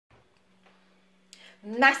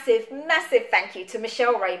Massive thank you to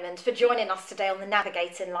Michelle Raymond for joining us today on the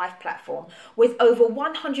Navigating Life platform. With over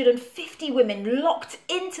 150 women locked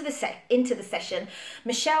into the session,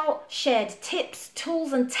 Michelle shared tips,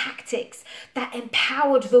 tools and tactics that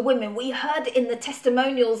empowered the women. We heard in the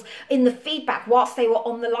testimonials, in the feedback whilst they were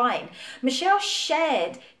on the line. Michelle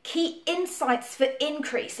shared key insights for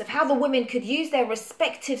increase of how the women could use their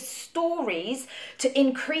respective stories to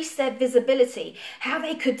increase their visibility, how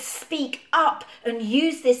they could speak up and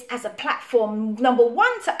use this as a platform, number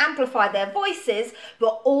one, to amplify their voices,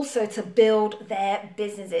 but also to build their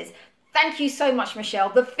businesses. Thank you so much, Michelle.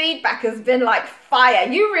 The feedback has been like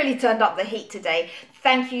fire. You really turned up the heat today.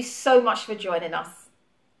 Thank you so much for joining us.